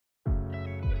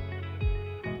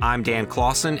I'm Dan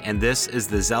Clausen, and this is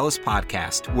the Zealous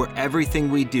Podcast, where everything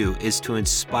we do is to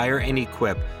inspire and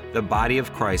equip the body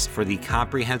of Christ for the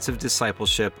comprehensive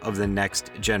discipleship of the next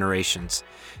generations.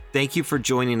 Thank you for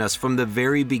joining us from the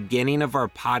very beginning of our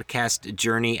podcast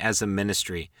journey as a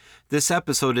ministry. This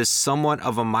episode is somewhat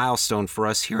of a milestone for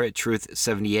us here at Truth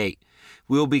 78.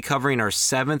 We will be covering our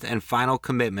seventh and final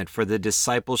commitment for the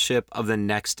discipleship of the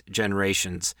next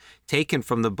generations, taken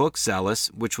from the book Zealous,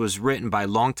 which was written by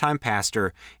longtime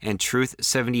pastor and Truth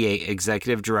 78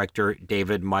 Executive Director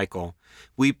David Michael.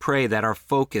 We pray that our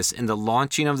focus in the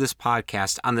launching of this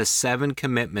podcast on the 7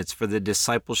 commitments for the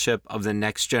discipleship of the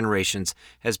next generations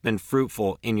has been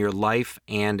fruitful in your life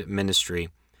and ministry.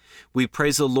 We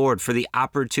praise the Lord for the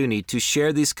opportunity to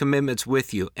share these commitments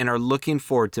with you and are looking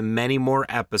forward to many more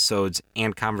episodes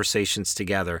and conversations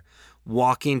together,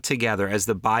 walking together as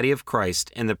the body of Christ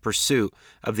in the pursuit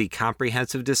of the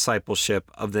comprehensive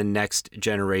discipleship of the next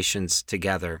generations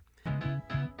together.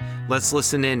 Let's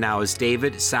listen in now as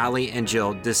David, Sally, and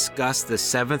Jill discuss the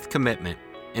 7th commitment,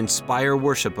 inspire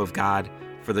worship of God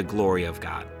for the glory of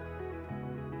God.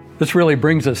 This really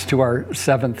brings us to our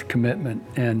 7th commitment.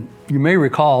 And you may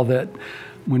recall that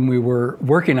when we were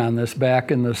working on this back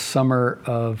in the summer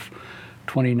of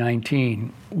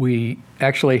 2019, we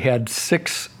actually had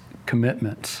 6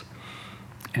 commitments.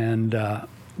 And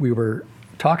we were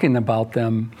talking about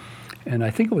them, and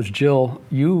I think it was Jill,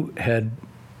 you had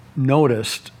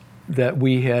noticed that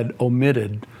we had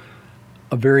omitted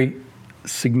a very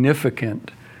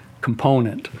significant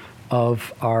component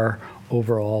of our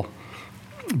overall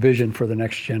vision for the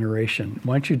next generation.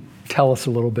 Why don't you tell us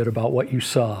a little bit about what you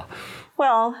saw?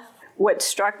 Well, what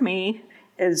struck me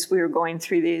as we were going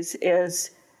through these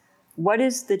is, what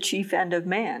is the chief end of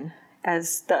man?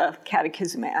 As the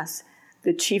Catechism asks,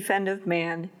 the chief end of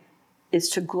man is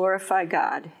to glorify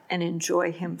God and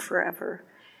enjoy Him forever.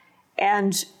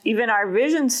 And even our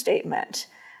vision statement,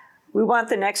 we want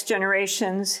the next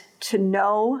generations to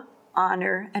know,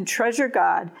 honor, and treasure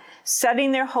God,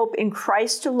 setting their hope in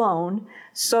Christ alone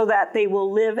so that they will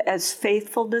live as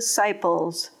faithful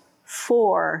disciples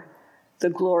for the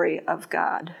glory of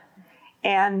God.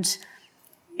 And,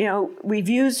 we've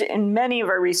used in many of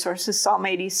our resources Psalm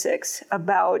 86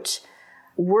 about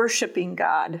worshiping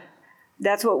God.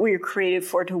 That's what we were created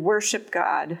for, to worship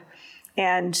God,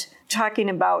 and talking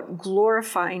about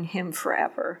glorifying Him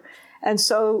forever. And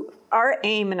so our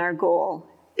aim and our goal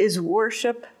is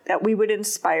worship, that we would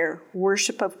inspire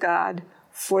worship of God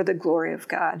for the glory of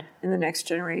God in the next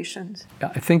generations.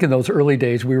 I think in those early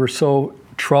days, we were so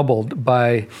troubled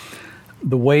by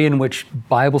the way in which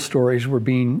Bible stories were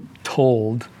being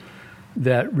told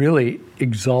that really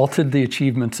exalted the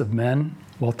achievements of men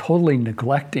while totally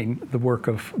neglecting the work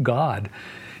of God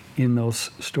in those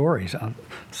stories.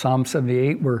 Psalm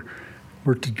 78, we're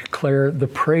to declare the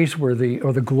praiseworthy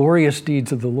or the glorious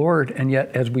deeds of the Lord, and yet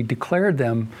as we declared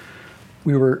them,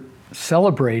 we were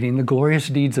celebrating the glorious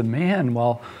deeds of man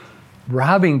while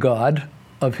robbing God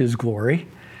of His glory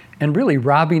and really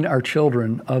robbing our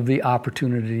children of the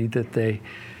opportunity that they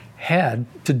had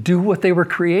to do what they were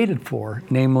created for,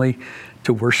 namely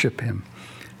to worship Him.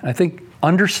 And I think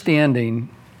understanding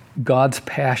God's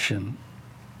passion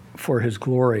for His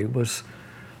glory was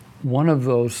one of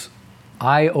those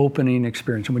eye-opening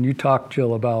experiences. When you talk,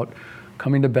 Jill, about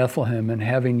coming to Bethlehem and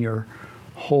having your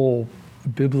whole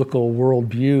biblical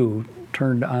worldview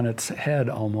turned on its head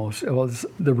almost, it was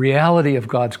the reality of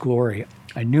God's glory.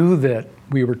 I knew that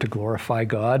we were to glorify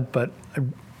God, but I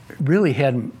really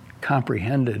hadn't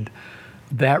comprehended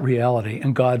that reality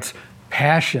and God's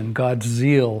passion, God's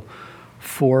zeal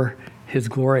for His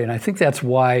glory. And I think that's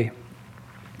why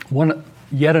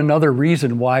yet another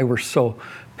reason why we're so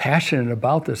passionate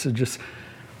about this is just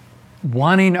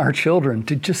wanting our children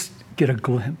to just get a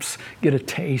glimpse, get a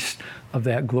taste of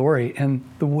that glory. And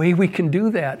the way we can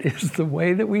do that is the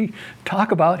way that we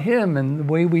talk about Him and the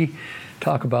way we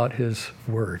talk about His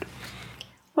Word.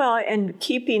 Well, and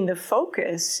keeping the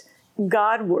focus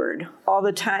Godward all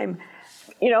the time.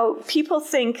 People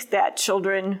think that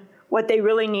children, what they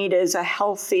really need is a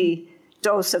healthy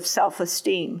dose of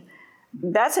self-esteem.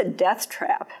 That's a death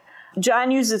trap.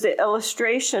 John uses the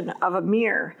illustration of a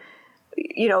mirror.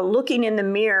 Looking in the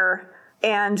mirror,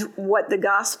 and what the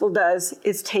gospel does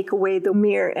is take away the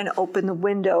mirror and open the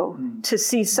window to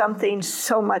see something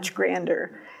so much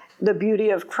grander, the beauty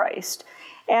of Christ.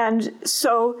 And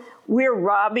so we're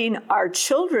robbing our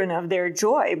children of their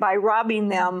joy by robbing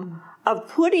them of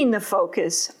putting the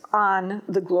focus on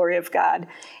the glory of God.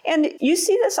 And you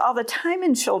see this all the time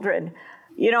in children.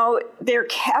 They're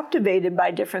captivated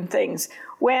by different things.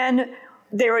 When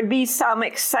there would be some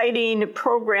exciting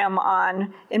program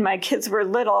on, and my kids were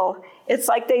little, it's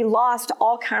like they lost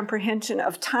all comprehension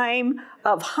of time,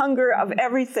 of hunger, of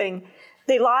everything.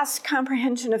 They lost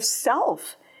comprehension of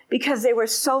self because they were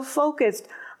so focused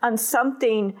on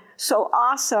something so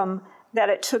awesome that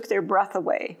it took their breath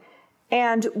away.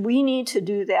 And we need to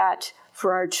do that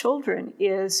for our children.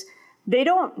 Is they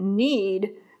don't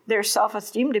need their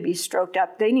self-esteem to be stroked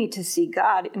up. They need to see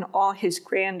God in all his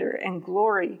grandeur and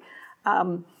glory,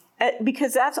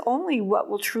 because that's only what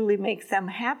will truly make them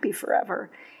happy forever.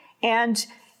 And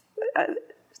I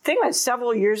think that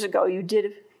several years ago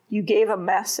you gave a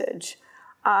message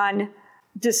on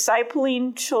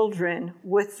discipling children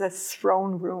with the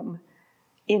throne room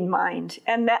in mind.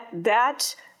 And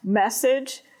that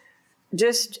message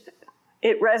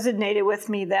it resonated with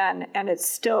me then, and it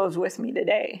still is with me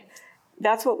today.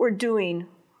 That's what we're doing.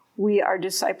 We are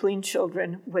discipling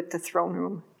children with the throne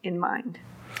room in mind.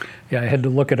 Yeah, I had to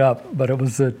look it up, but it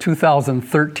was the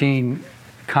 2013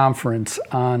 conference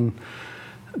on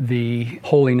the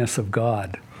holiness of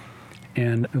God.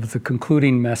 And it was the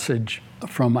concluding message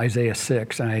from Isaiah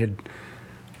 6. And I had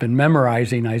been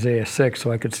memorizing Isaiah 6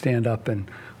 so I could stand up and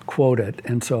quote it.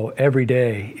 And so every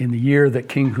day in the year that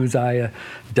King Uzziah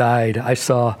died, I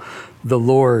saw the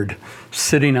Lord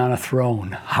sitting on a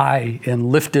throne, high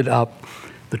and lifted up.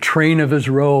 The train of his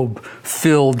robe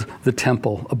filled the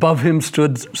temple. Above him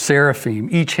stood seraphim.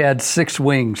 Each had 6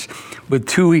 wings. With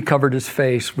 2 he covered his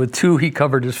face. With 2 he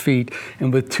covered his feet.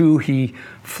 And with 2 he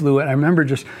flew. And I remember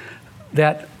just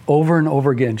that over and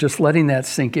over again, just letting that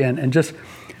sink in. And just,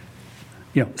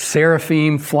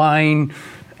 seraphim flying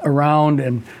around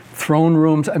and throne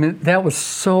rooms. I mean, that was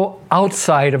so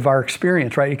outside of our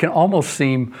experience, right? It can almost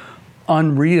seem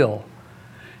unreal.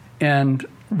 And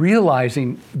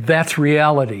realizing that's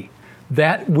reality.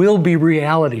 That will be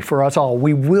reality for us all.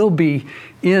 We will be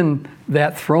in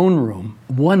that throne room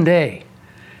one day.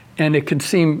 And it can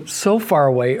seem so far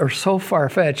away or so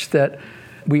far-fetched that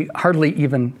we hardly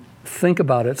even think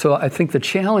about it. So I think the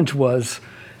challenge was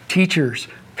teachers,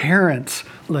 parents,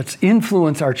 let's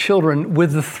influence our children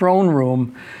with the throne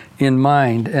room in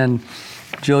mind. And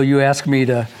Jill, you asked me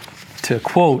to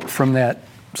quote from that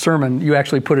sermon. You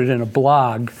actually put it in a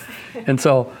blog. And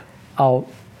so I'll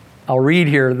read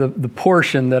here the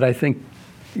portion that I think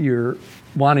you're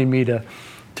wanting me to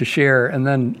share. And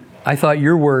then I thought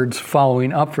your words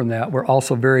following up from that were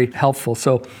also very helpful.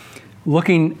 So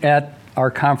looking at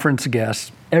our conference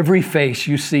guests, every face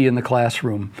you see in the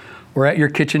classroom or at your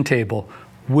kitchen table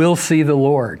will see the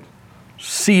Lord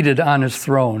seated on his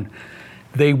throne.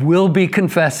 They will be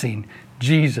confessing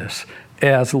Jesus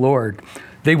as Lord.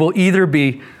 They will either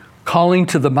be calling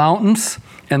to the mountains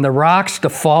and the rocks to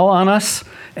fall on us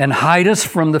and hide us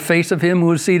from the face of him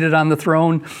who is seated on the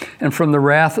throne and from the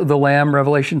wrath of the Lamb,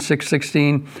 Revelation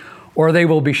 6:16, or they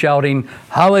will be shouting,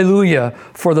 Hallelujah,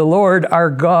 for the Lord our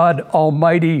God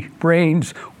Almighty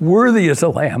reigns, worthy is the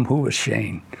Lamb who was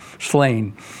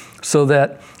slain, so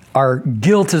that our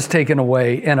guilt is taken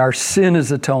away and our sin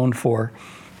is atoned for.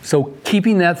 So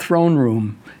keeping that throne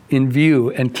room in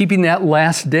view and keeping that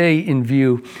last day in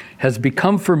view has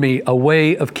become for me a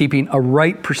way of keeping a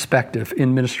right perspective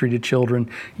in ministry to children,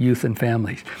 youth, and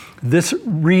families. This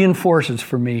reinforces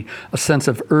for me a sense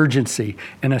of urgency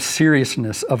and a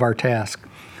seriousness of our task.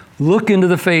 Look into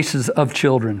the faces of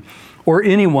children, or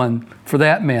anyone for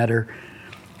that matter,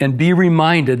 and be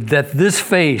reminded that this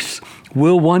face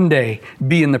will one day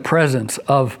be in the presence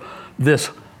of this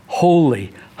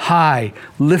holy, high,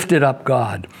 lifted up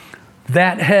God.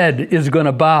 That head is going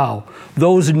to bow.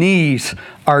 Those knees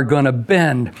are going to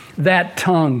bend. That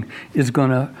tongue is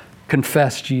going to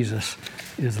confess Jesus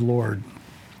is Lord.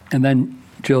 And then,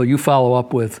 Jill, you follow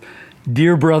up with,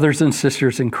 dear brothers and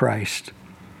sisters in Christ.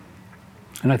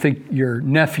 And I think your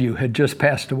nephew had just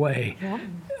passed away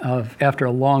after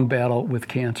a long battle with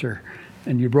cancer.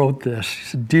 And you wrote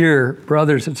this, dear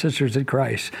brothers and sisters in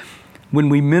Christ, when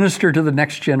we minister to the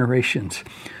next generations,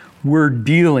 we're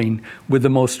dealing with the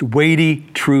most weighty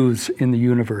truths in the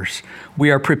universe. We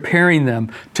are preparing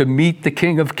them to meet the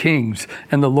King of Kings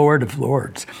and the Lord of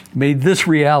Lords. May this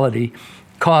reality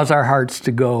cause our hearts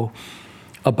to go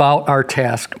about our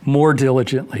task more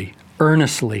diligently,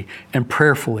 earnestly, and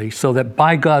prayerfully, so that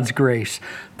by God's grace,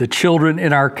 the children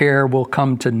in our care will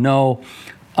come to know,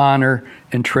 honor,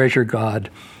 and treasure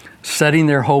God, setting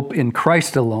their hope in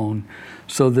Christ alone,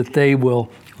 so that they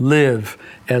will live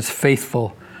as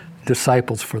faithful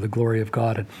disciples for the glory of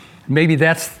God. And maybe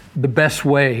that's the best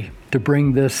way to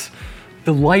bring this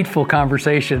delightful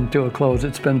conversation to a close.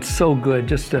 It's been so good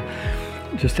just to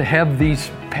have these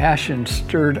passions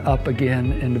stirred up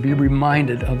again and to be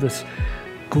reminded of this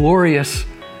glorious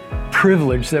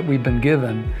privilege that we've been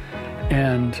given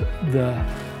and the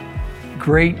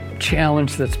great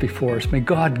challenge that's before us. May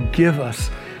God give us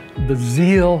the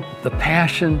zeal, the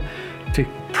passion to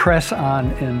press on.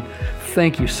 And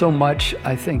thank you so much,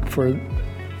 I think, for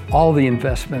all the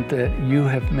investment that you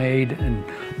have made and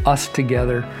us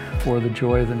together for the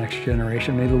joy of the next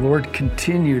generation. May the Lord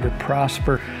continue to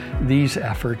prosper these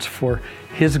efforts for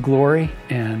His glory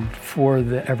and for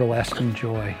the everlasting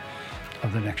joy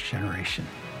of the next generation.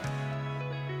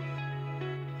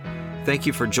 Thank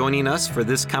you for joining us for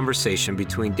this conversation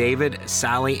between David,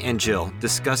 Sally, and Jill,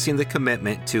 discussing the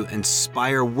commitment to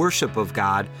inspire worship of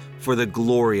God for the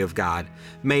glory of God.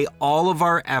 May all of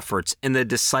our efforts in the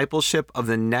discipleship of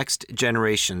the next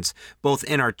generations, both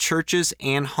in our churches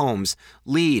and homes,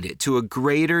 lead to a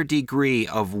greater degree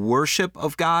of worship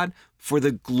of God for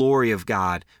the glory of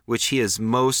God, which He is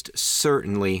most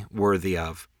certainly worthy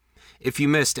of. If you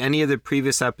missed any of the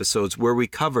previous episodes where we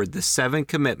covered the 7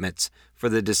 commitments for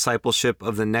the discipleship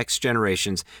of the next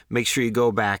generations, make sure you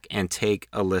go back and take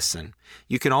a listen.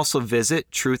 You can also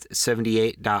visit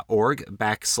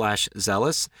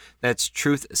truth78.org/zealous. That's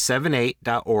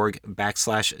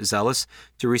truth78.org/zealous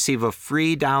to receive a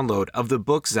free download of the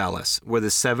book Zealous, where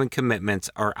the 7 commitments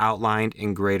are outlined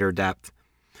in greater depth.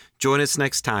 Join us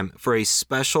next time for a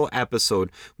special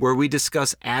episode where we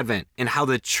discuss Advent and how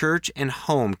the church and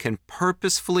home can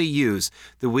purposefully use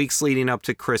the weeks leading up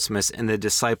to Christmas in the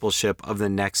discipleship of the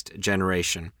next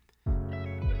generation.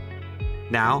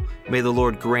 Now, may the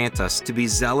Lord grant us to be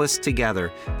zealous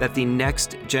together that the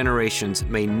next generations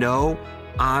may know,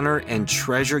 honor, and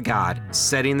treasure God,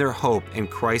 setting their hope in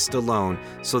Christ alone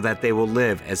so that they will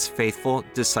live as faithful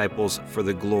disciples for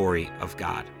the glory of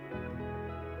God.